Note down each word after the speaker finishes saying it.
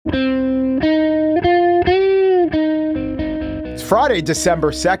It's Friday,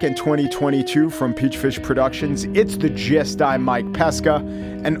 December 2nd, 2022 from Peachfish Productions. It's The Gist. I'm Mike Pesca,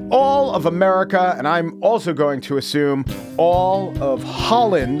 and all of America, and I'm also going to assume all of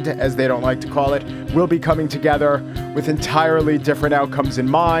Holland, as they don't like to call it, will be coming together with entirely different outcomes in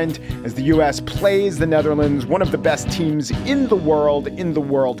mind as the U.S. plays the Netherlands, one of the best teams in the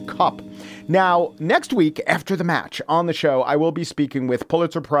World Cup. Now, next week after the match on the show, I will be speaking with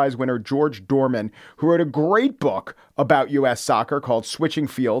Pulitzer Prize winner George Dorman, who wrote a great book about U.S. soccer called Switching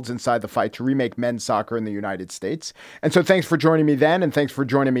Fields: Inside the Fight to Remake Men's Soccer in the United States. And so thanks for joining me then, and thanks for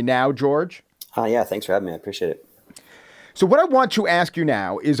joining me now, George. Yeah, thanks for having me. I appreciate it. So what I want to ask you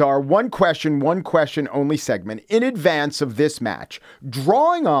now is our one question only segment in advance of this match,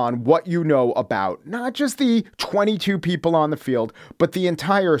 drawing on what you know about not just the 22 people on the field, but the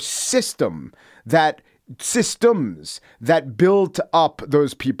entire systems that built up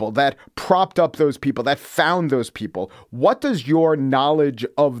those people, that propped up those people, that found those people. What does your knowledge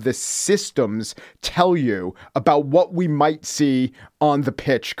of the systems tell you about what we might see on the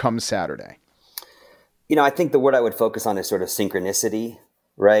pitch come Saturday? I think the word I would focus on is sort of synchronicity,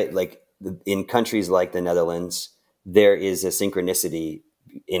 right? Like in countries like the Netherlands, there is a synchronicity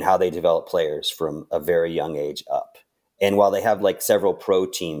in how they develop players from a very young age up. And while they have like several pro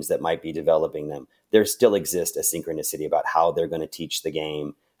teams that might be developing them, there still exists a synchronicity about how they're going to teach the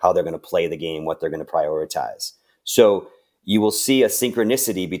game, how they're going to play the game, what they're going to prioritize. So you will see a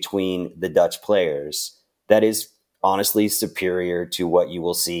synchronicity between the Dutch players that is honestly superior to what you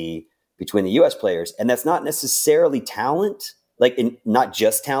will see between the U.S. players. And that's not necessarily talent, not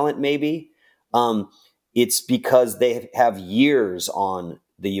just talent, maybe. It's because they have years on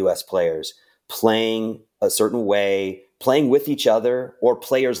the U.S. players playing a certain way, playing with each other, or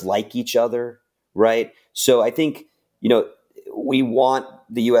players like each other, right? So I think, we want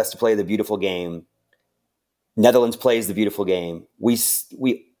the U.S. to play the beautiful game. Netherlands plays the beautiful game. We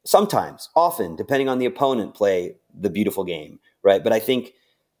sometimes, often, depending on the opponent, play the beautiful game, right? But I think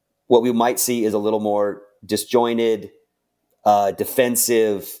what we might see is a little more disjointed,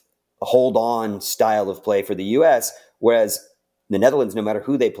 defensive, hold-on style of play for the U.S., whereas the Netherlands, no matter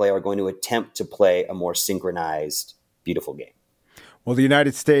who they play, are going to attempt to play a more synchronized, beautiful game. Well, the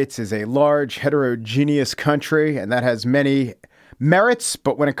United States is a large, heterogeneous country, and that has many merits,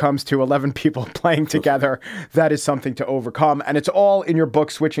 but when it comes to 11 people playing together, that is something to overcome. And it's all in your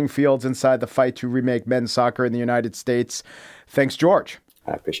book, Switching Fields: Inside the Fight to Remake Men's Soccer in the United States. Thanks, George.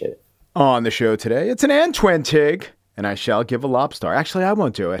 I appreciate it. On the show today, it's an Antwentig, and I shall give a lobstar. Actually, I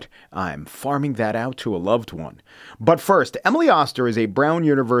won't do it. I'm farming that out to a loved one. But first, Emily Oster is a Brown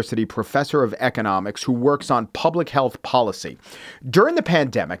University professor of economics who works on public health policy. During the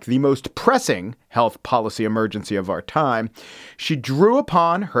pandemic, the most pressing health policy emergency of our time, she drew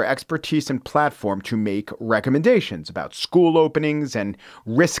upon her expertise and platform to make recommendations about school openings and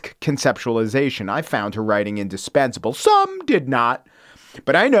risk conceptualization. I found her writing indispensable. Some did not.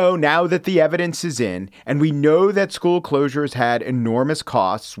 But I know now that the evidence is in, and we know that school closures had enormous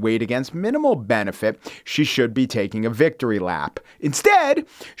costs weighed against minimal benefit, she should be taking a victory lap. Instead,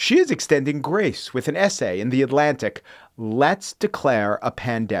 she is extending grace with an essay in The Atlantic. Let's declare a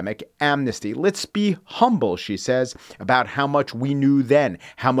pandemic amnesty. Let's be humble, she says, about how much we knew then,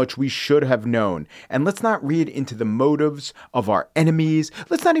 how much we should have known. And let's not read into the motives of our enemies.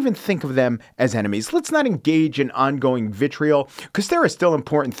 Let's not even think of them as enemies. Let's not engage in ongoing vitriol, because there are still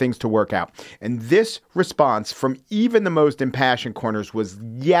important things to work out. And this response from even the most impassioned corners was,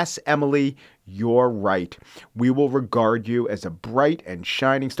 yes, Emily, you're right. We will regard you as a bright and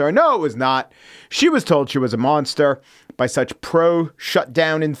shining star. No, it was not. She was told she was a monster by such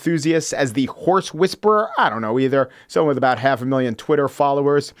pro-shutdown enthusiasts as the Horse Whisperer. I don't know either. Someone with about 500,000 Twitter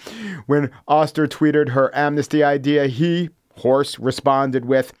followers. When Oster tweeted her amnesty idea, Horse, responded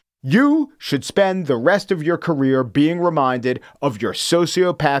with, "You should spend the rest of your career being reminded of your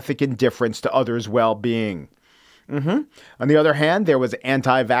sociopathic indifference to others' well-being." On the other hand, there was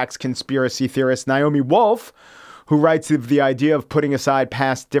anti-vax conspiracy theorist Naomi Wolf, who writes of the idea of putting aside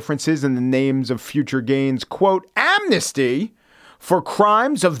past differences in the names of future gains. Quote, "Amnesty for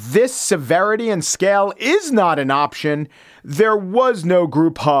crimes of this severity and scale is not an option. There was no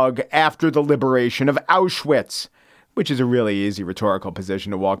group hug after the liberation of Auschwitz." Which is a really easy rhetorical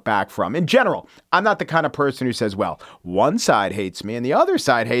position to walk back from. In general, I'm not the kind of person who says, well, one side hates me and the other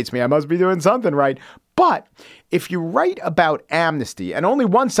side hates me. I must be doing something right. But if you write about amnesty and only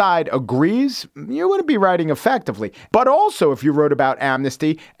one side agrees, you wouldn't be writing effectively. But also, if you wrote about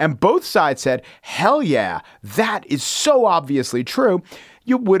amnesty and both sides said, hell yeah, that is so obviously true,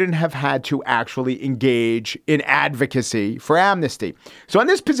 you wouldn't have had to actually engage in advocacy for amnesty. So in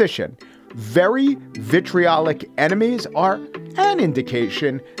this position, very vitriolic enemies are an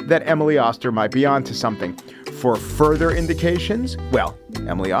indication that Emily Oster might be onto something. For further indications, well,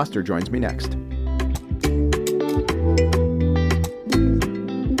 Emily Oster joins me next.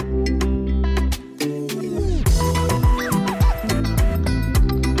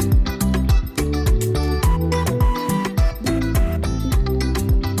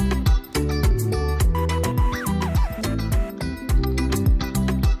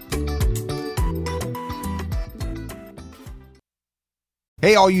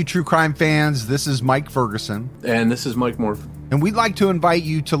 Hey, all you true crime fans, this is Mike Ferguson. And this is Mike Morphin. And we'd like to invite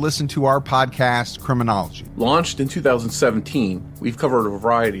you to listen to our podcast, Criminology. Launched in 2017, we've covered a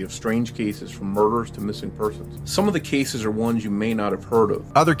variety of strange cases from murders to missing persons. Some of the cases are ones you may not have heard of.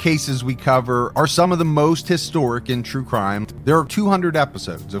 Other cases we cover are some of the most historic in true crime. There are 200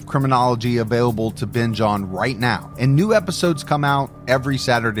 episodes of Criminology available to binge on right now, and new episodes come out every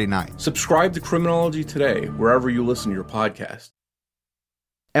Saturday night. Subscribe to Criminology today, wherever you listen to your podcast.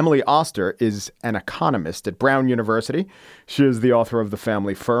 Emily Oster is an economist at Brown University. She is the author of The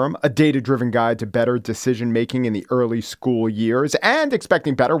Family Firm, a data-driven guide to better decision-making in the early school years, and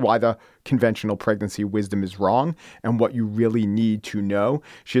Expecting Better, Why the Conventional Pregnancy Wisdom is Wrong, and What You Really Need to Know.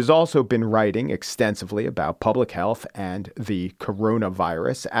 She has also been writing extensively about public health and the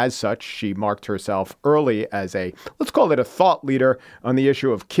coronavirus. As such, she marked herself early as let's call it a thought leader on the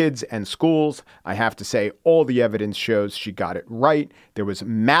issue of kids and schools. I have to say, all the evidence shows she got it right. There was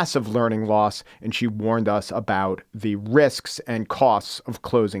massive learning loss, and she warned us about the risks and costs of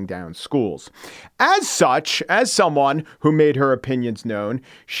closing down schools. As such, as someone who made her opinions known,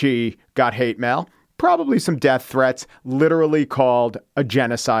 she got hate mail, probably some death threats, literally called a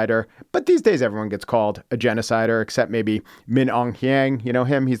genocider. But these days, everyone gets called a genocider, except maybe Min Aung Hlaing. You know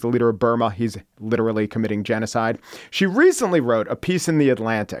him? He's the leader of Burma. He's literally committing genocide. She recently wrote a piece in The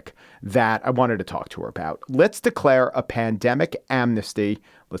Atlantic that I wanted to talk to her about. Let's declare a pandemic amnesty.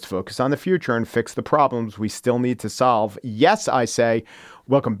 Let's focus on the future and fix the problems we still need to solve. Yes, I say.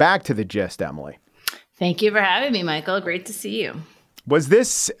 Welcome back to The Gist, Emily. Thank you for having me, Michael. Great to see you. Was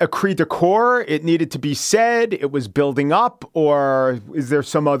this a cri de coeur? It needed to be said, it was building up, or is there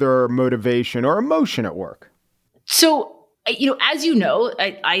some other motivation or emotion at work? So, as you know,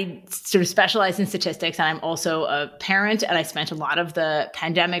 I sort of specialize in statistics, and I'm also a parent, and I spent a lot of the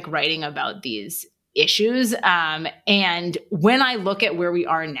pandemic writing about these issues. And when I look at where we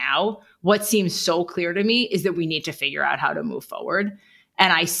are now, what seems so clear to me is that we need to figure out how to move forward.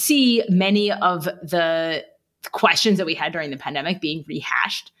 And I see many of the questions that we had during the pandemic being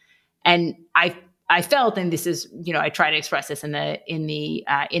rehashed. And I felt, and this is, I try to express this in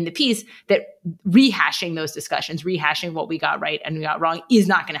the piece, that rehashing those discussions, rehashing what we got right and we got wrong is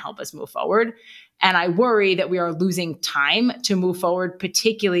not going to help us move forward. And I worry that we are losing time to move forward,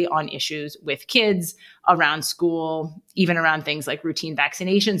 particularly on issues with kids, around school, even around things like routine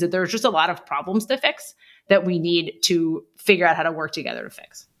vaccinations, that there's just a lot of problems to fix that we need to figure out how to work together to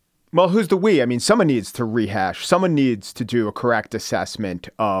fix. Well, who's the we? I mean, someone needs to rehash. Someone needs to do a correct assessment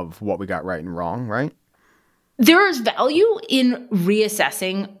of what we got right and wrong, right? There is value in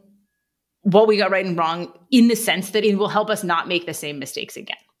reassessing what we got right and wrong in the sense that it will help us not make the same mistakes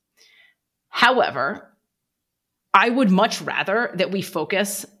again. However, I would much rather that we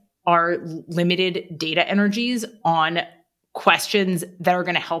focus our limited data energies on questions that are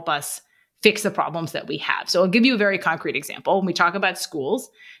going to help us fix the problems that we have. So I'll give you a very concrete example. When we talk about schools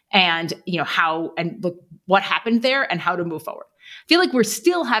and how and look what happened there and how to move forward. I feel like we're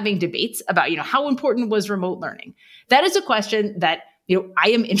still having debates about how important was remote learning. That is a question that I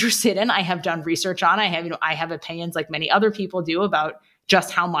am interested in. I have done research on. I have opinions like many other people do about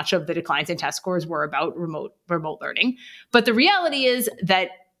just how much of the declines in test scores were about remote learning. But the reality is that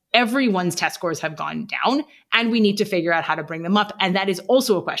everyone's test scores have gone down, and we need to figure out how to bring them up. And that is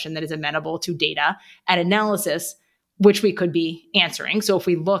also a question that is amenable to data and analysis, which we could be answering. So if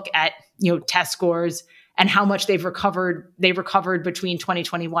we look at test scores and how much they've recovered between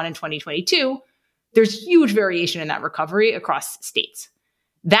 2021 and 2022, there's huge variation in that recovery across states.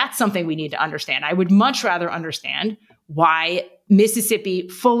 That's something we need to understand. I would much rather understand why Mississippi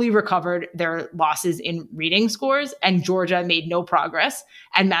fully recovered their losses in reading scores and Georgia made no progress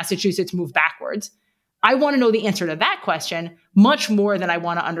and Massachusetts moved backwards. I want to know the answer to that question much more than I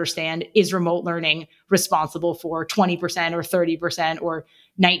want to understand, is remote learning responsible for 20% or 30% or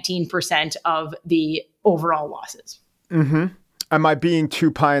 19% of the overall losses? Mm-hmm. Am I being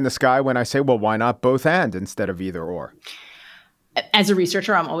too pie in the sky when I say, well, why not both and instead of either or? as a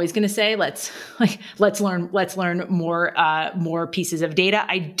researcher, I'm always going to say, let's learn more pieces of data.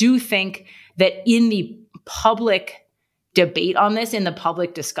 I do think that in the public debate on this, in the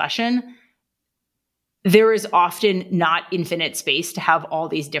public discussion, there is often not infinite space to have all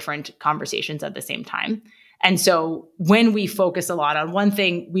these different conversations at the same time. And so when we focus a lot on one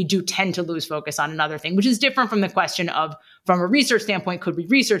thing, we do tend to lose focus on another thing, which is different from the question of, from a research standpoint, could we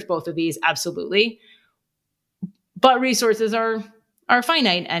research both of these? Absolutely. But resources are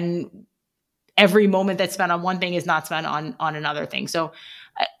finite, and every moment that's spent on one thing is not spent on another thing. So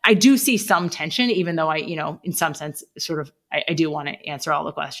I do see some tension, even though in some sense, I do want to answer all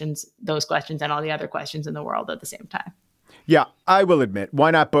those questions and all the other questions in the world at the same time. Yeah, I will admit, why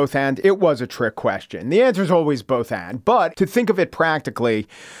not both and? It was a trick question. The answer is always both and. But to think of it practically,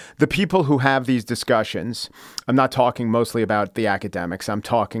 the people who have these discussions, I'm not talking mostly about the academics. I'm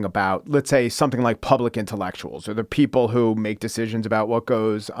talking about, let's say, something like public intellectuals, or the people who make decisions about what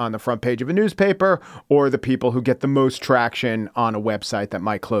goes on the front page of a newspaper, or the people who get the most traction on a website that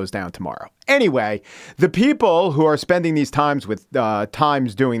might close down tomorrow. Anyway, the people who are spending these times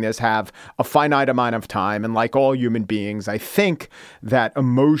doing this have a finite amount of time. And like all human beings, I think that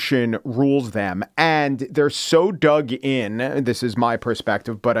emotion rules them. And they're so dug in. This is my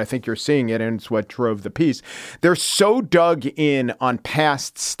perspective, but I think you're seeing it, and it's what drove the piece. They're so dug in on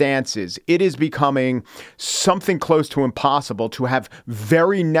past stances. It is becoming something close to impossible to have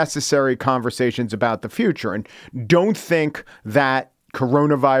very necessary conversations about the future. And don't think that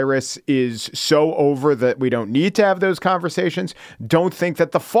coronavirus is so over that we don't need to have those conversations. Don't think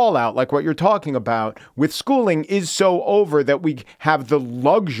that the fallout, like what you're talking about with schooling, is so over that we have the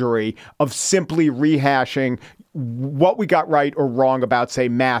luxury of simply rehashing what we got right or wrong about, say,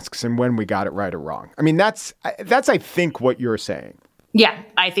 masks and when we got it right or wrong. I mean, that's I think what you're saying. Yeah,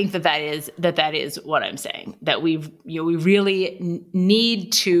 I think that is what I'm saying, that we really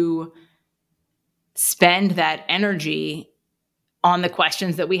need to spend that energy on the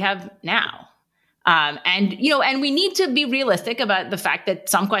questions that we have now. And we need to be realistic about the fact that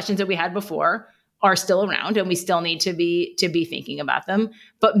some questions that we had before are still around, and we still need to be thinking about them.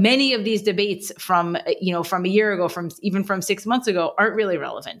 But many of these debates from a year ago, even from 6 months ago, aren't really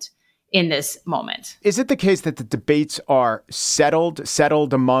relevant in this moment. Is it the case that the debates are settled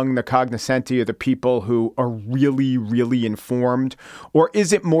among the cognoscenti, or the people who are really, really informed? Or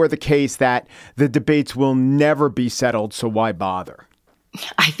is it more the case that the debates will never be settled, so why bother?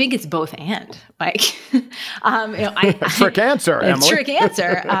 I think it's both and, Mike. Trick answer, Emily. Trick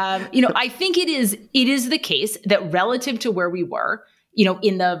answer. I think it is the case that relative to where we were,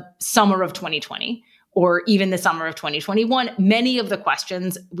 in the summer of 2020, or even the summer of 2021, many of the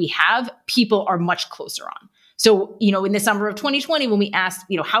questions we have, people are much closer on. So, in the summer of 2020, when we asked,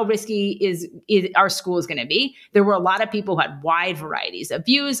 how risky is our school is going to be, there were a lot of people who had wide varieties of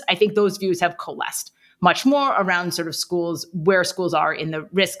views. I think those views have coalesced much more around sort of where schools are in the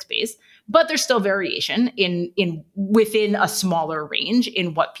risk space, but there's still variation in within a smaller range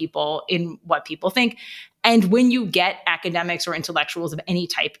in what people think. And when you get academics or intellectuals of any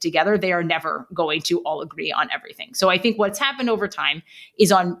type together, they are never going to all agree on everything. So I think what's happened over time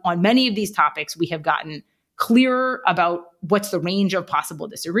is on many of these topics, we have gotten clearer about what's the range of possible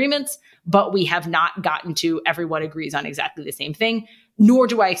disagreements, but we have not gotten to everyone agrees on exactly the same thing, nor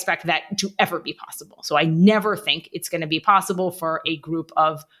do I expect that to ever be possible. So I never think it's going to be possible for a group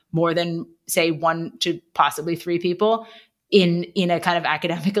of more than, say, 1 to possibly 3 people in a kind of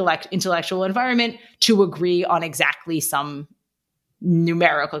academic intellectual environment to agree on exactly some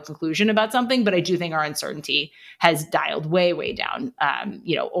numerical conclusion about something. But I do think our uncertainty has dialed way, way down,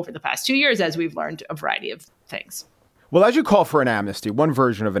 over the past 2 years, as we've learned a variety of things. Well, as you call for an amnesty, one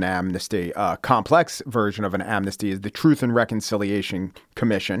version of an amnesty, a complex version of an amnesty, is the Truth and Reconciliation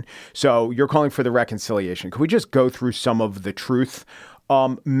Commission. So you're calling for the reconciliation. Can we just go through some of the truth?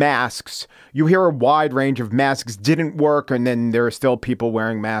 Masks. You hear a wide range of masks didn't work, and then there are still people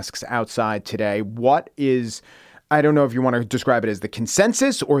wearing masks outside today. What is, I don't know if you want to describe it as the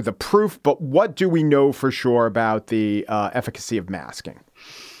consensus or the proof, but what do we know for sure about the efficacy of masking?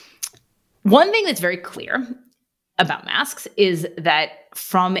 One thing that's very clear about masks is that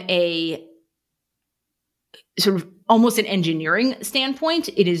from a sort of almost an engineering standpoint,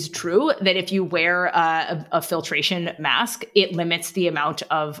 it is true that if you wear a filtration mask, it limits the amount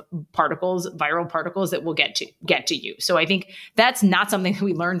of particles, viral particles, that will get to you. So I think that's not something that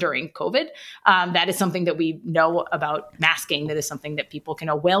we learned during COVID. That is something that we know about masking. That is something that people can.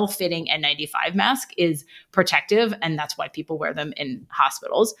 A well-fitting N95 mask is protective, and that's why people wear them in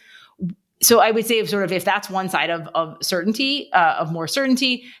hospitals. So I would say if that's one side of certainty, of more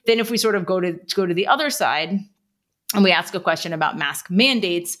certainty, then if we sort of go to the other side, and we ask a question about mask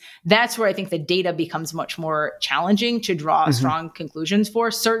mandates, that's where I think the data becomes much more challenging to draw strong conclusions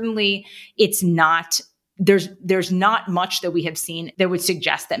for. Certainly, it's not, there's not much that we have seen that would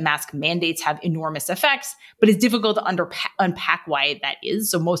suggest that mask mandates have enormous effects, but it's difficult to unpack why that is.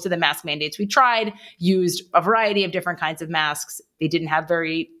 So most of the mask mandates we tried used a variety of different kinds of masks. They didn't have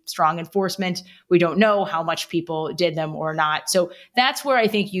very strong enforcement. We don't know how much people did them or not. So that's where I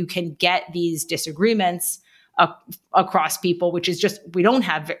think you can get these disagreements across people, which is just, we don't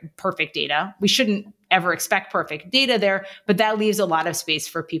have perfect data. We shouldn't ever expect perfect data there, but that leaves a lot of space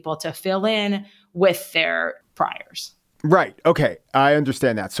for people to fill in with their priors. Right. Okay. I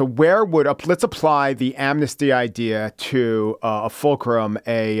understand that. So let's apply the amnesty idea to a fulcrum,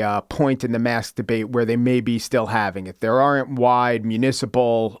 a point in the mask debate where they may be still having it. There aren't wide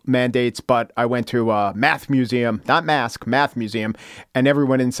municipal mandates, but I went to a math museum, math museum, and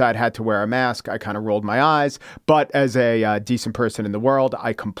everyone inside had to wear a mask. I kind of rolled my eyes, but as a decent person in the world,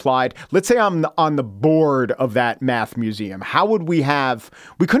 I complied. Let's say I'm on the board of that math museum. How would we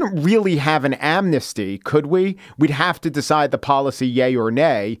couldn't really have an amnesty, could we? We'd have to decide the policy yay or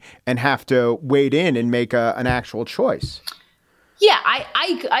nay and have to wade in and make an actual choice. Yeah,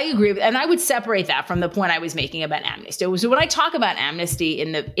 I agree. And I would separate that from the point I was making about amnesty. So when I talk about amnesty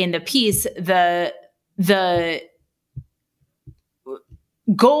in the piece, the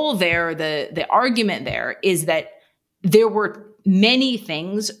goal there, the argument there is that there were many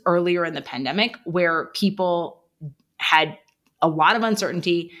things earlier in the pandemic where people had a lot of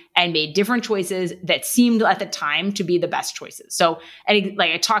uncertainty and made different choices that seemed at the time to be the best choices. So, and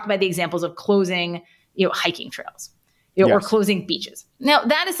like I talk about the examples of closing, hiking trails, or closing beaches. Now,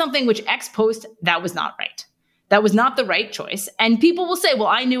 that is something which ex post, that was not right. That was not the right choice. And people will say, well,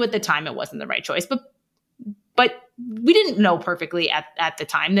 I knew at the time it wasn't the right choice, but we didn't know perfectly at the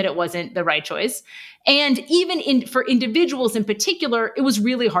time that it wasn't the right choice. And even for individuals in particular, it was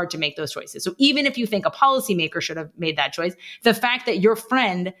really hard to make those choices. So even if you think a policymaker should have made that choice, the fact that your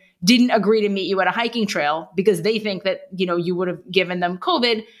friend didn't agree to meet you at a hiking trail because they think that, you would have given them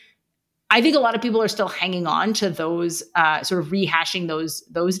COVID, I think a lot of people are still hanging on to those, sort of rehashing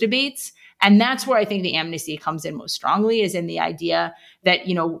those debates. And that's where I think the amnesty comes in most strongly, is in the idea that,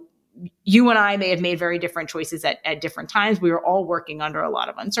 you and I may have made very different choices at different times. We were all working under a lot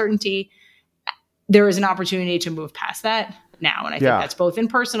of uncertainty. There is an opportunity to move past that now. And I think that's both in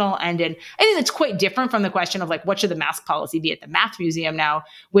personal and I think that's quite different from the question of like, what should the mask policy be at the math museum now,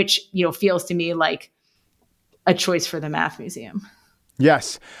 which, feels to me like a choice for the math museum.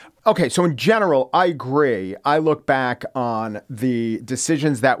 Yes. Okay, so in general, I agree. I look back on the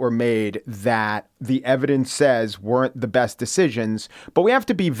decisions that were made that the evidence says weren't the best decisions, but we have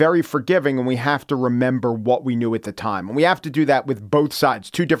to be very forgiving and we have to remember what we knew at the time. And we have to do that with both sides,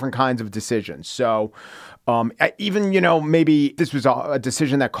 two different kinds of decisions. So even, maybe this was a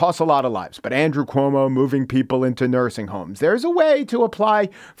decision that cost a lot of lives, but Andrew Cuomo moving people into nursing homes, there's a way to apply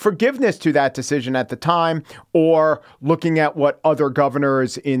forgiveness to that decision at the time, or looking at what other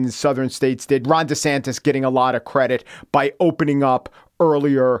governors in southern states did. Ron DeSantis getting a lot of credit by opening up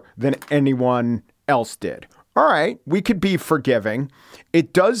earlier than anyone else did. All right, we could be forgiving.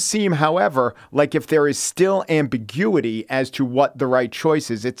 It does seem, however, like if there is still ambiguity as to what the right choice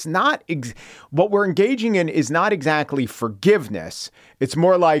is, it's not what we're engaging in is not exactly forgiveness. It's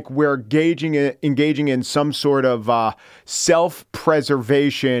more like we're engaging in some sort of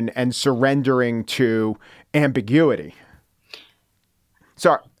self-preservation and surrendering to ambiguity.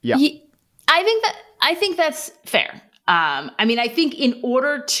 Sorry. Yeah. I think that's fair. I think in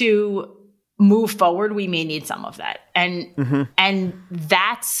order to move forward, we may need some of that. And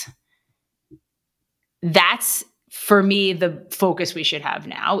that's for me, the focus we should have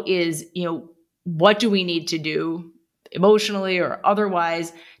now is, what do we need to do emotionally or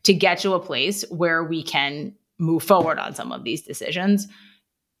otherwise to get to a place where we can move forward on some of these decisions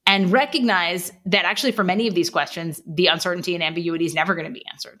and recognize that actually for many of these questions, the uncertainty and ambiguity is never going to be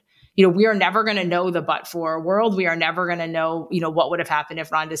answered. We are never going to know the but-for world. We are never going to know, what would have happened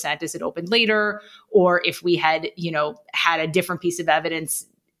if Ron DeSantis had opened later, or if we had, had a different piece of evidence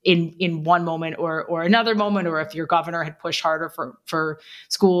in one moment or another moment, or if your governor had pushed harder for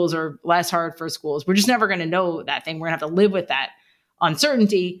schools or less hard for schools. We're just never going to know that thing. We're going to have to live with that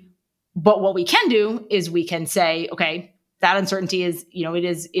uncertainty. But what we can do is we can say, okay, that uncertainty is,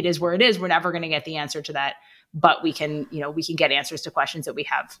 it is where it is. We're never going to get the answer to that, but we can get answers to questions that we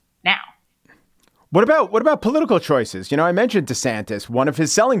have now. What about political choices? I mentioned DeSantis. One of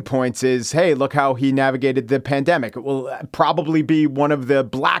his selling points is, hey, look how he navigated the pandemic. It will probably be one of the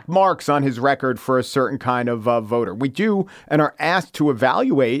black marks on his record for a certain kind of voter. We do and are asked to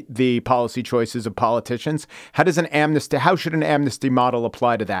evaluate the policy choices of politicians. How should an amnesty model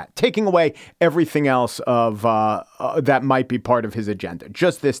apply to that? Taking away everything else of that might be part of his agenda.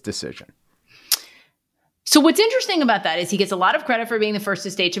 Just this decision. So what's interesting about that is he gets a lot of credit for being the first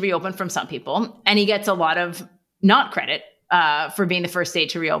state to reopen from some people, and he gets a lot of not credit for being the first state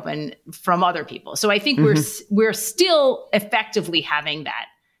to reopen from other people. So I think we're still effectively having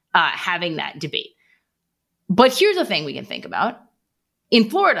that debate. But here's the thing we can think about. In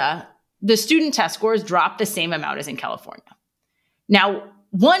Florida, the student test scores dropped the same amount as in California. Now,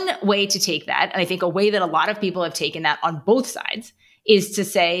 one way to take that, and I think a way that a lot of people have taken that on both sides, is to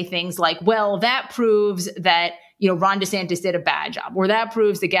say things like, well, that proves that, Ron DeSantis did a bad job, or that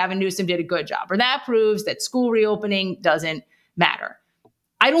proves that Gavin Newsom did a good job, or that proves that school reopening doesn't matter.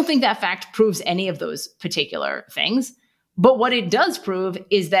 I don't think that fact proves any of those particular things. But what it does prove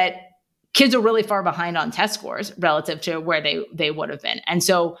is that kids are really far behind on test scores relative to where they would have been. And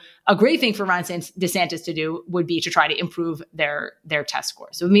so a great thing for Ron DeSantis to do would be to try to improve their test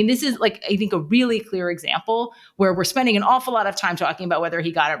scores. So, this is I think a really clear example where we're spending an awful lot of time talking about whether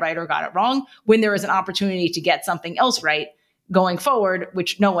he got it right or got it wrong, when there is an opportunity to get something else right going forward,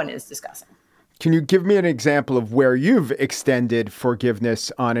 which no one is discussing. Can you give me an example of where you've extended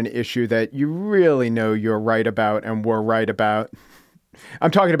forgiveness on an issue that you really know you're right about and were right about?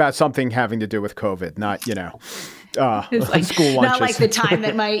 I'm talking about something having to do with COVID, not, school lunches. Not like the time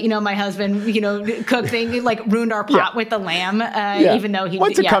that my husband, cooked thing, ruined our pot with the lamb, even though he...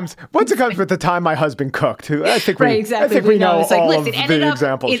 Once it comes with the time my husband cooked, I think we know it's all of the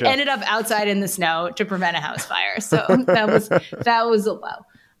examples. It ended up outside in the snow to prevent a house fire. So that was a low.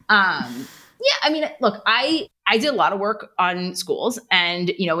 Look, I did a lot of work on schools, and,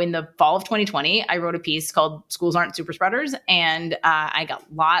 in the fall of 2020, I wrote a piece called Schools Aren't Super Spreaders, and I got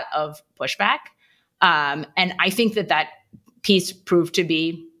a lot of pushback. And I think that piece proved to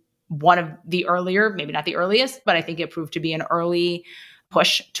be one of the earlier, maybe not the earliest, but I think it proved to be an early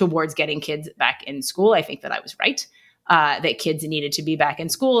push towards getting kids back in school. I think that I was right, that kids needed to be back in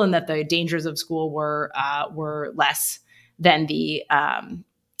school, and that the dangers of school were less than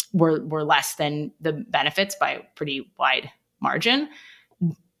were less than the benefits by a pretty wide margin.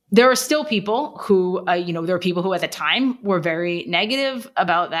 There are still people who, there are people who at the time were very negative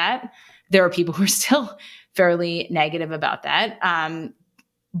about that. There are people who are still fairly negative about that.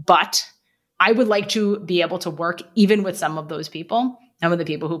 But I would like to be able to work even with some of those people, some of the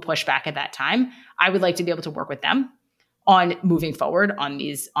people who pushed back at that time. I would like to be able to work with them on moving forward on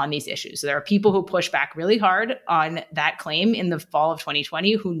these issues. So there are people who push back really hard on that claim in the fall of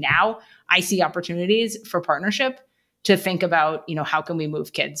 2020, who now I see opportunities for partnership to think about, how can we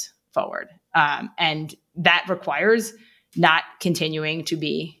move kids forward? And that requires not continuing to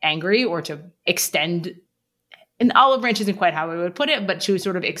be angry or to extend, an olive branch isn't quite how I would put it, but to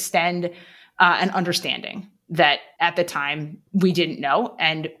sort of extend an understanding that at the time we didn't know.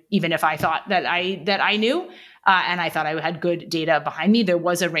 And even if I thought that I knew, and I thought I had good data behind me, there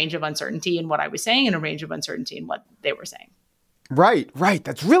was a range of uncertainty in what I was saying and a range of uncertainty in what they were saying. Right.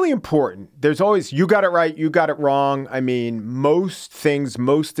 That's really important. There's always, you got it right, you got it wrong.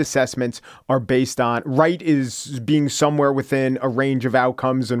 Most assessments are based on right is being somewhere within a range of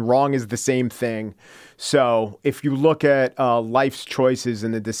outcomes and wrong is the same thing. So if you look at life's choices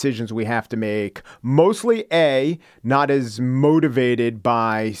and the decisions we have to make, mostly not as motivated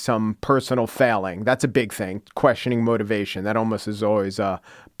by some personal failing. That's a big thing. Questioning motivation. That almost is always a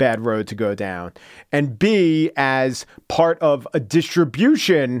bad road to go down. And B, as part of a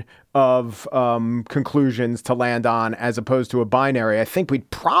distribution of conclusions to land on as opposed to a binary, I think we'd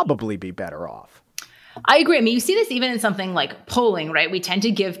probably be better off. I agree. You see this even in something like polling, right? We tend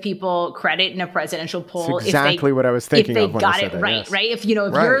to give people credit in a presidential poll. That's exactly what I was thinking of when I said that. If they got it right, yes. Right? If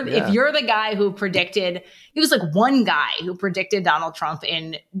you're the guy who predicted, it was like one guy who predicted Donald Trump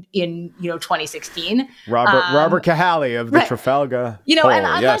in 2016. Robert Cahaly of the right. Trafalgar. And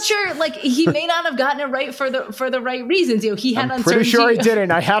I'm not sure, he may not have gotten it right for the right reasons. He had I'm uncertainty. Pretty sure he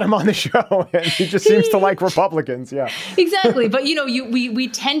didn't. I had him on the show, and he just seems to like Republicans. Yeah, exactly. But we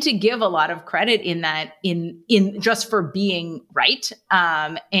tend to give a lot of credit in that in just for being right.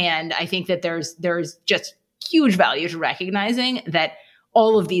 And I think that there's just huge value to recognizing that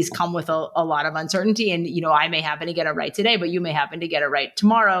all of these come with a lot of uncertainty. And, I may happen to get it right today, but you may happen to get it right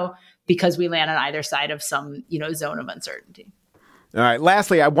tomorrow because we land on either side of some, zone of uncertainty. All right.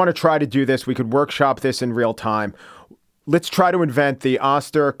 Lastly, I want to try to do this. We could workshop this in real time. let's try to invent the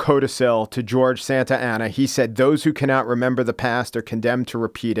Oster codicil to George Santa Anna. He said, those who cannot remember the past are condemned to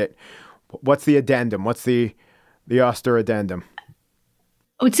repeat it. What's the addendum? What's the Oster addendum?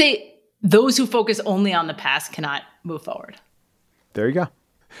 I would say those who focus only on the past cannot move forward. There you go.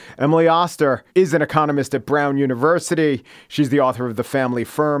 Emily Oster is an economist at Brown University. She's the author of The Family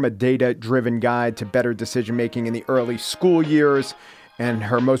Firm, a data-driven guide to better decision-making in the early school years. And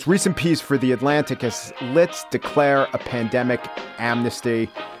her most recent piece for The Atlantic is Let's Declare a Pandemic Amnesty.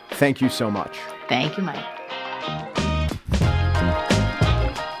 Thank you so much. Thank you, Mike.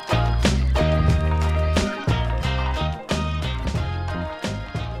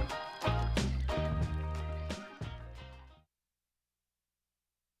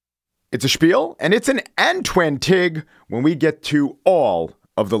 It's a spiel, and it's an and-twin-tig when we get to all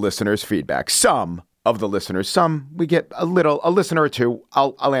of the listeners' feedback. Some of the listeners, some we get a listener or two.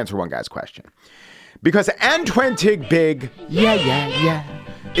 I'll answer one guy's question. Because and-twin-tig big, yeah,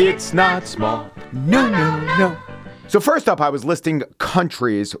 it's not small, no. So first up, I was listing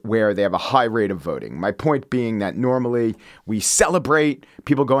countries where they have a high rate of voting. My point being that normally we celebrate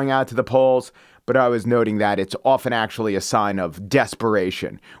people going out to the polls, but I was noting that it's often actually a sign of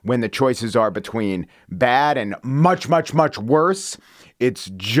desperation. When the choices are between bad and much, much, much worse,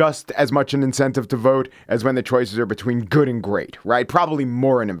 it's just as much an incentive to vote as when the choices are between good and great, right? Probably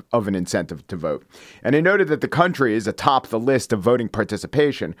more of an incentive to vote. And I noted that the countries atop the list of voting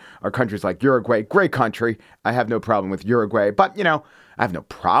participation are countries like Uruguay. Great country. I have no problem with Uruguay, but, I have no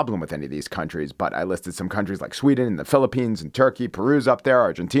problem with any of these countries, but I listed some countries like Sweden and the Philippines and Turkey. Peru's up there.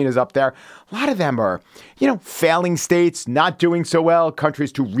 Argentina's up there. A lot of them are, failing states, not doing so well,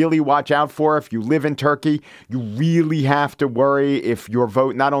 countries to really watch out for. If you live in Turkey, you really have to worry if your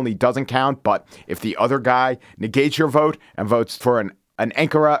vote not only doesn't count, but if the other guy negates your vote and votes for an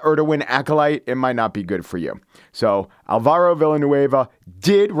Ankara Erdogan acolyte, it might not be good for you. So Alvaro Villanueva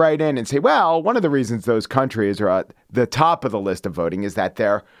did write in and say, well, one of the reasons those countries are at the top of the list of voting is that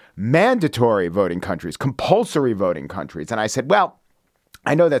they're mandatory voting countries, compulsory voting countries. And I said, well,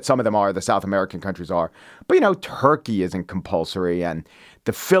 I know that some of them are, the South American countries are, but Turkey isn't compulsory and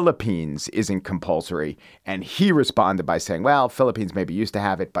the Philippines isn't compulsory. And he responded by saying, well, Philippines maybe used to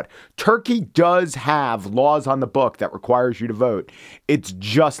have it, but Turkey does have laws on the book that requires you to vote. It's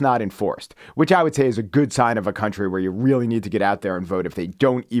just not enforced, which I would say is a good sign of a country where you really need to get out there and vote if they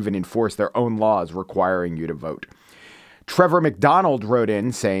don't even enforce their own laws requiring you to vote. Trevor McDonald wrote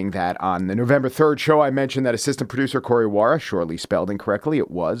in saying that on the November 3rd show, I mentioned that assistant producer Corey Wara surely spelled incorrectly.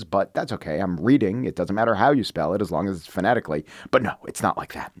 It was, but that's okay. I'm reading. It doesn't matter how you spell it as long as it's phonetically. But no, it's not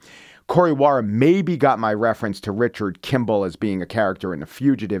like that. Corey Wara maybe got my reference to Richard Kimball as being a character in The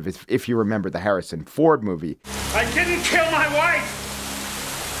Fugitive, if you remember the Harrison Ford movie. I didn't kill my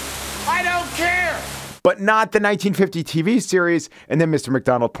wife. I don't care. But not the 1950 TV series. And then Mr.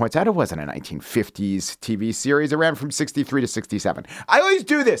 McDonald points out it wasn't a 1950s TV series. It ran from 63 to 67. I always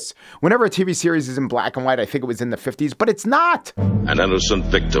do this. Whenever a TV series is in black and white, I think it was in the 50s, but it's not. An innocent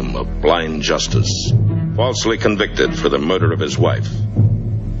victim of blind justice, falsely convicted for the murder of his wife.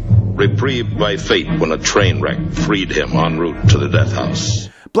 Reprieved by fate when a train wreck freed him en route to the death house.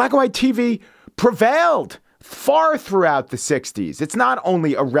 Black and white TV prevailed far throughout the 60s. It's not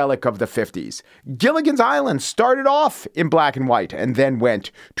only a relic of the 50s. Gilligan's Island started off in black and white and then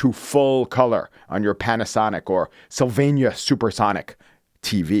went to full color on your Panasonic or Sylvania Supersonic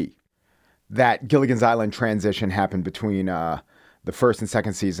TV. That Gilligan's Island transition happened between the first and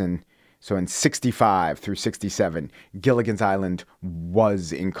second season. So in 65 through 67, Gilligan's Island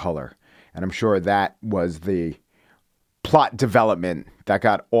was in color. And I'm sure that was the plot development that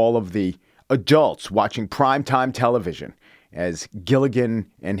got all of the adults watching primetime television as Gilligan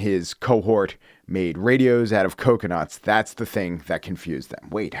and his cohort made radios out of coconuts. That's the thing that confused them.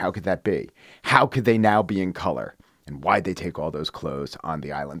 Wait, how could that be? How could they now be in color? And why'd they take all those clothes on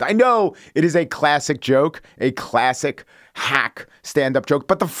the island? I know it is a classic joke, a classic hack stand-up joke,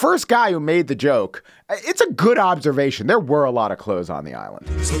 but the first guy who made the joke, it's a good observation. There were a lot of clothes on the island.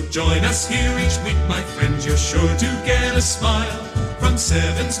 So join us here each week, my friends. You're sure to get a smile from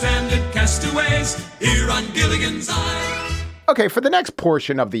 7 stranded castaways here on Gilligan's Island. Okay, for the next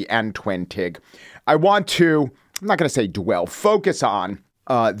portion of the and-twin-tig, I want to, I'm not going to say dwell, focus on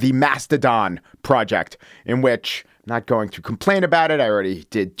the Mastodon project, in which I'm not going to complain about it. I already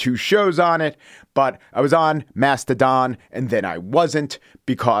did 2 shows on it, but I was on Mastodon and then I wasn't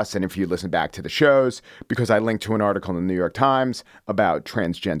because, and if you listen back to the shows, because I linked to an article in the New York Times about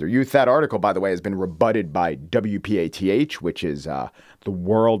transgender youth. That article, by the way, has been rebutted by WPATH, which is the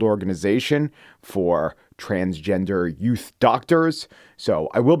World Organization for Transgender Youth Doctors. So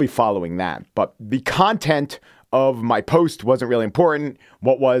I will be following that. But the content of my post wasn't really important.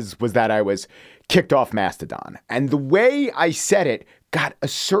 What was that I was kicked off Mastodon. And the way I said it got a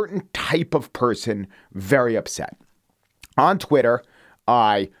certain type of person very upset. On Twitter,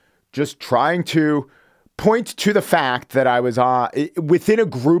 I just trying to point to the fact that I was within a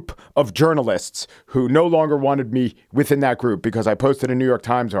group of journalists who no longer wanted me within that group because I posted a New York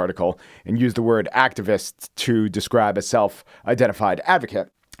Times article and used the word activist to describe a self-identified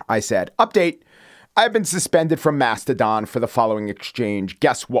advocate. I said, update, I've been suspended from Mastodon for the following exchange.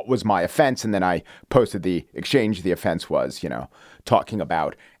 Guess what was my offense? And then I posted the exchange. The offense was, talking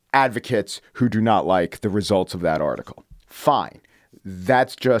about advocates who do not like the results of that article. Fine.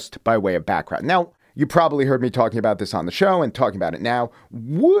 That's just by way of background. Now, you probably heard me talking about this on the show and talking about it now.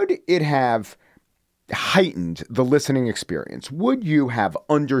 Would it have heightened the listening experience? Would you have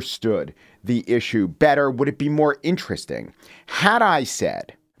understood the issue better? Would it be more interesting had I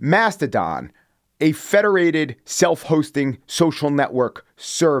said Mastodon, a federated self-hosting social network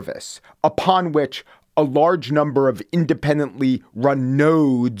service upon which a large number of independently run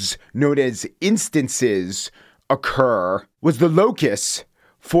nodes known as instances occur, was the locus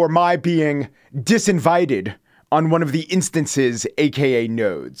for my being disinvited on one of the instances, aka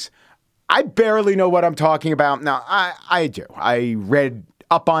nodes? I barely know what I'm talking about. Now, I do. I read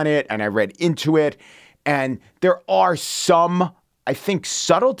up on it and I read into it, and there are some, I think,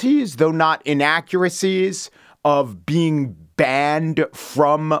 subtleties, though not inaccuracies, of being banned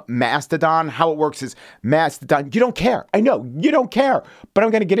from Mastodon. How it works is Mastodon, you don't care. I know you don't care, but I'm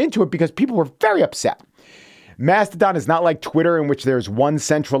going to get into it because people were very upset. Mastodon is not like Twitter, in which there's one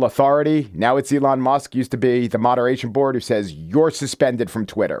central authority. Now it's Elon Musk, used to be the moderation board, who says you're suspended from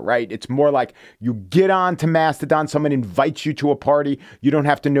Twitter, right? It's more like you get on to Mastodon, someone invites you to a party. You don't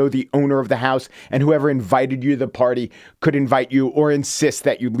have to know the owner of the house, and whoever invited you to the party could invite you or insist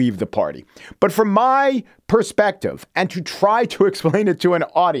that you leave the party. But from my perspective, and to try to explain it to an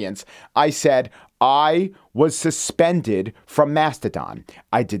audience, I said, I was suspended from Mastodon.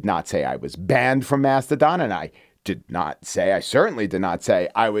 I did not say I was banned from Mastodon, and I certainly did not say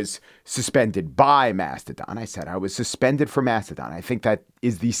I was suspended by Mastodon. I said I was suspended from Mastodon. I think that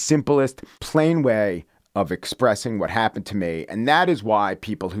is the simplest, plain way of expressing what happened to me. And that is why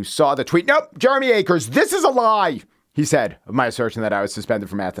people who saw the tweet, nope, Jeremy Akers, this is a lie, he said, of my assertion that I was suspended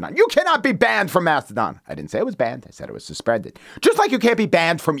from Mastodon. You cannot be banned from Mastodon. I didn't say it was banned. I said it was suspended. Just like you can't be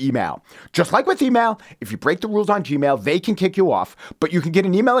banned from email. Just like with email, if you break the rules on Gmail, they can kick you off, but you can get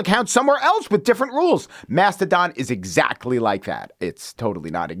an email account somewhere else with different rules. Mastodon is exactly like that. It's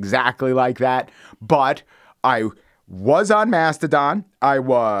totally not exactly like that, but I was on Mastodon. I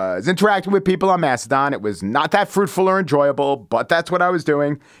was interacting with people on Mastodon. It was not that fruitful or enjoyable, but that's what I was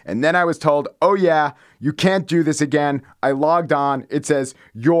doing. And then I was told, oh yeah, you can't do this again. I logged on. It says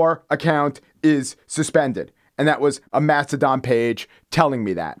your account is suspended. And that was a Mastodon page telling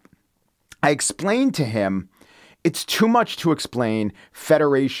me that. I explained to him, it's too much to explain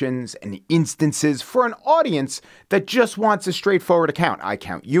federations and instances for an audience that just wants a straightforward account. I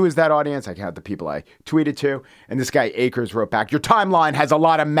count you as that audience. I count the people I tweeted to. And this guy Akers wrote back, your timeline has a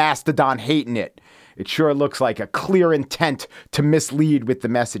lot of Mastodon hate in it. It sure looks like a clear intent to mislead with the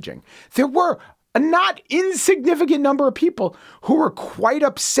messaging. There were a not insignificant number of people who were quite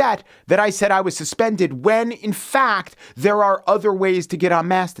upset that I said I was suspended when, in fact, there are other ways to get on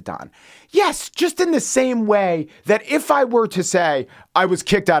Mastodon. Yes, just in the same way that if I were to say I was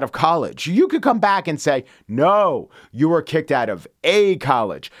kicked out of college, you could come back and say, no, you were kicked out of a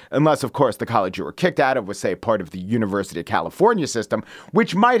college. Unless, of course, the college you were kicked out of was, say, part of the University of California system,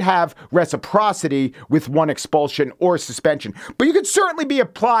 which might have reciprocity with one expulsion or suspension. But you could certainly be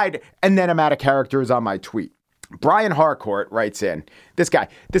applied, and then I'm out of characters on my tweet. Brian Harcourt writes in, this guy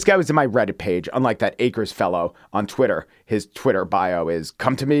was in my Reddit page, unlike that Akers fellow on Twitter. His Twitter bio is,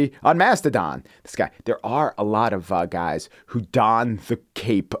 come to me on Mastodon. This guy, there are a lot of guys who don the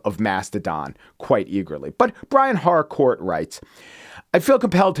cape of Mastodon quite eagerly. But Brian Harcourt writes, I feel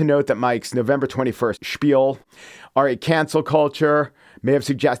compelled to note that Mike's November 21st spiel, a cancel culture, may have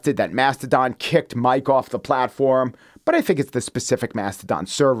suggested that Mastodon kicked Mike off the platform. But I think it's the specific Mastodon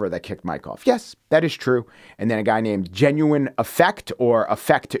server that kicked Mike off. Yes, that is true. And then a guy named Genuine Effect, or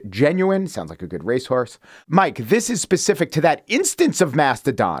Effect Genuine, sounds like a good racehorse. Mike, this is specific to that instance of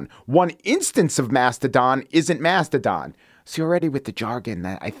Mastodon. One instance of Mastodon isn't Mastodon. So already with the jargon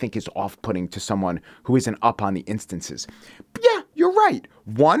that I think is off-putting to someone who isn't up on the instances. But yeah, you're right.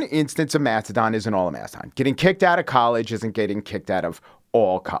 One instance of Mastodon isn't all of Mastodon. Getting kicked out of college isn't getting kicked out of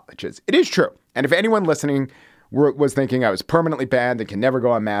all colleges. It is true. And if anyone listening was thinking I was permanently banned and can never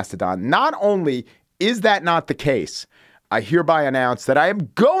go on Mastodon, not only is that not the case, I hereby announce that I am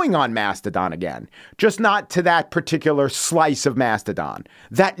going on Mastodon again, just not to that particular slice of Mastodon,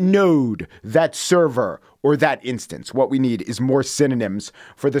 that node, that server, or that instance. What we need is more synonyms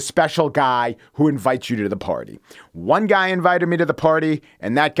for the special guy who invites you to the party. One guy invited me to the party,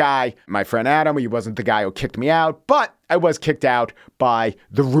 and that guy, my friend Adam, he wasn't the guy who kicked me out, but I was kicked out by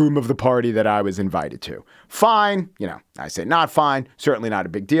the room of the party that I was invited to. Fine. I say not fine. Certainly not a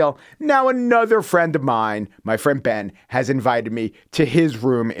big deal. Now another friend of mine, my friend Ben, has invited me to his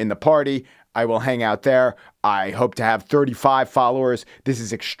room in the party. I will hang out there. I hope to have 35 followers. This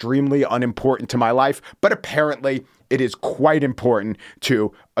is extremely unimportant to my life, but apparently it is quite important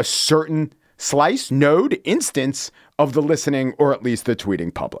to a certain slice, node, instance of the listening or at least the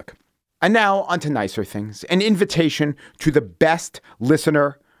tweeting public. And now on to nicer things. An invitation to the best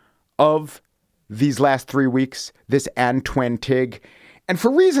listener of these last 3 weeks, this Antoine Tig. And for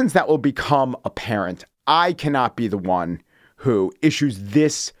reasons that will become apparent, I cannot be the one who issues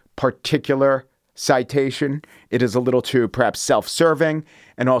this particular citation. It is a little too perhaps self-serving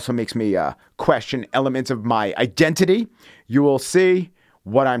and also makes me question elements of my identity. You will see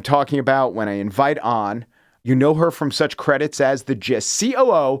what I'm talking about when I invite on. You know her from such credits as the Gist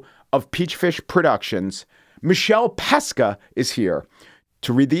COO of Peachfish Productions. Michelle Pesca is here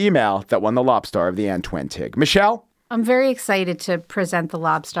to read the email that won the Lobstar of the Antoine Tig. Michelle? I'm very excited to present the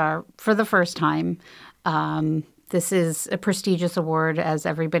Lobstar for the first time. This is a prestigious award, as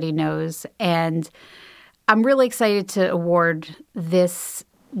everybody knows, and I'm really excited to award this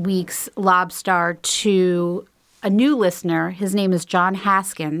week's Lobstar to a new listener. His name is John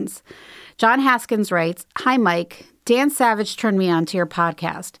Haskins. John Haskins writes, "Hi, Mike. Dan Savage turned me on to your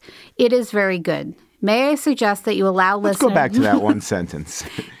podcast. It is very good. May I suggest that you allow listeners..." Let's go back to that one sentence.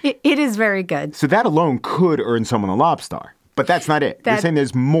 It is very good. So that alone could earn someone a Lobstar, but that's not it. You're saying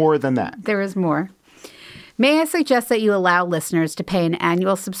there's more than that. There is more. May I suggest that you allow listeners to pay an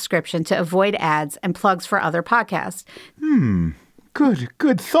annual subscription to avoid ads and plugs for other podcasts?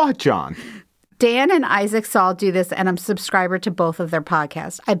 Good thought, John. Dan and Isaac Saul do this, and I'm a subscriber to both of their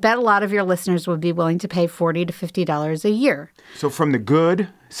podcasts. I bet a lot of your listeners would be willing to pay $40 to $50 a year. So from the good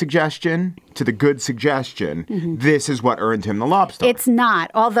suggestion to the good suggestion, This is what earned him the Lobstar. It's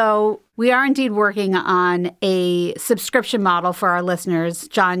not, although we are indeed working on a subscription model for our listeners.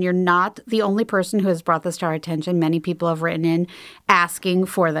 John, you're not the only person who has brought this to our attention. Many people have written in asking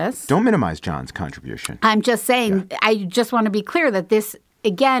for this. Don't minimize John's contribution. I'm just saying, I just want to be clear that this,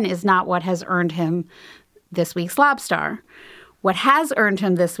 again, is not what has earned him this week's Lobstar. What has earned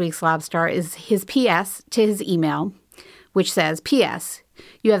him this week's Lobstar is his PS to his email, which says, "P.S.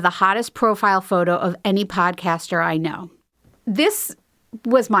 You have the hottest profile photo of any podcaster I know." This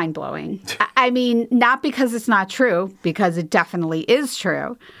was mind-blowing. I mean, not because it's not true, because it definitely is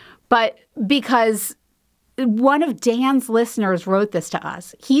true, but because one of Dan's listeners wrote this to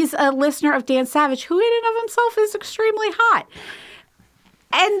us. He's a listener of Dan Savage, who in and of himself is extremely hot.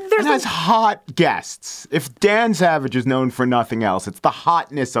 And has hot guests. If Dan Savage is known for nothing else, it's the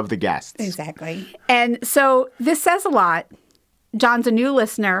hotness of the guests. Exactly. And so this says a lot. John's a new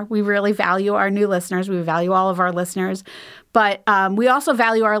listener. We really value our new listeners. We value all of our listeners. But we also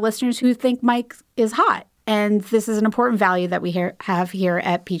value our listeners who think Mike is hot. And this is an important value that we have here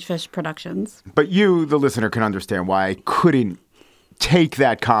at Peachfish Productions. But you, the listener, can understand why I couldn't take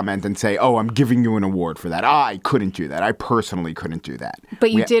that comment and say, "Oh, I'm giving you an award for that." I couldn't do that. I personally couldn't do that.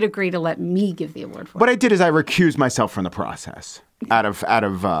 But you did agree to let me give the award for it. What I did is I recused myself from the process out of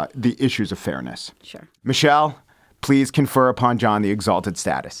the issues of fairness. Sure. Michelle, please confer upon John the exalted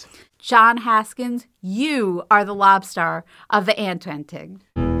status. John Haskins, you are the Lobstar of the Antoine Tig.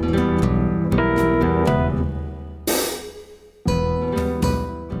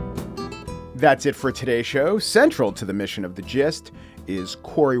 That's it for today's show. Central to the mission of The Gist is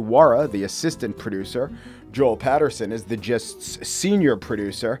Corey Wara, the assistant producer. Joel Patterson is The Gist's senior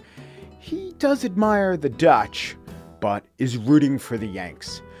producer. He does admire the Dutch, but is rooting for the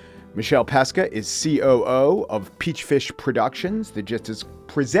Yanks. Michelle Pesca is COO of Peachfish Productions. The Gist is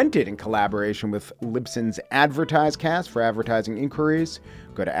presented in collaboration with Libsyn's AdvertiseCast. For advertising inquiries,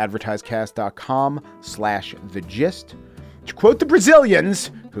 go to advertisecast.com/thegist. To quote the Brazilians,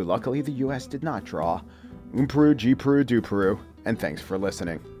 who luckily the U.S. did not draw, Peru, G Peru, do Peru, and thanks for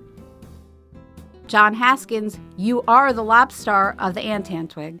listening. John Haskins, you are the Lobstar of the Antoine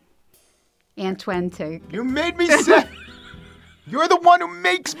Tig. You made me say You're the one who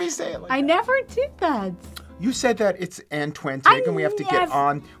makes me say it like I never did that. You said that it's Antoine Tig, and we have to get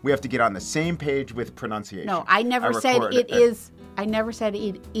on the same page with pronunciation. No, I never said it is. I never said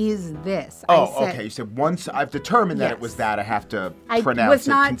it is this. Okay. You said once I've determined that it was that, I have to pronounce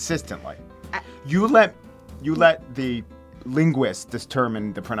it consistently. You let the linguists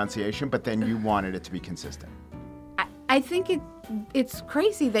determine the pronunciation, but then you wanted it to be consistent. I think it's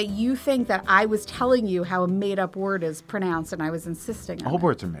crazy that you think that I was telling you how a made-up word is pronounced and I was insisting on All it.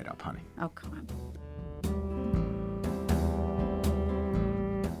 words are made up, honey. Oh, come on.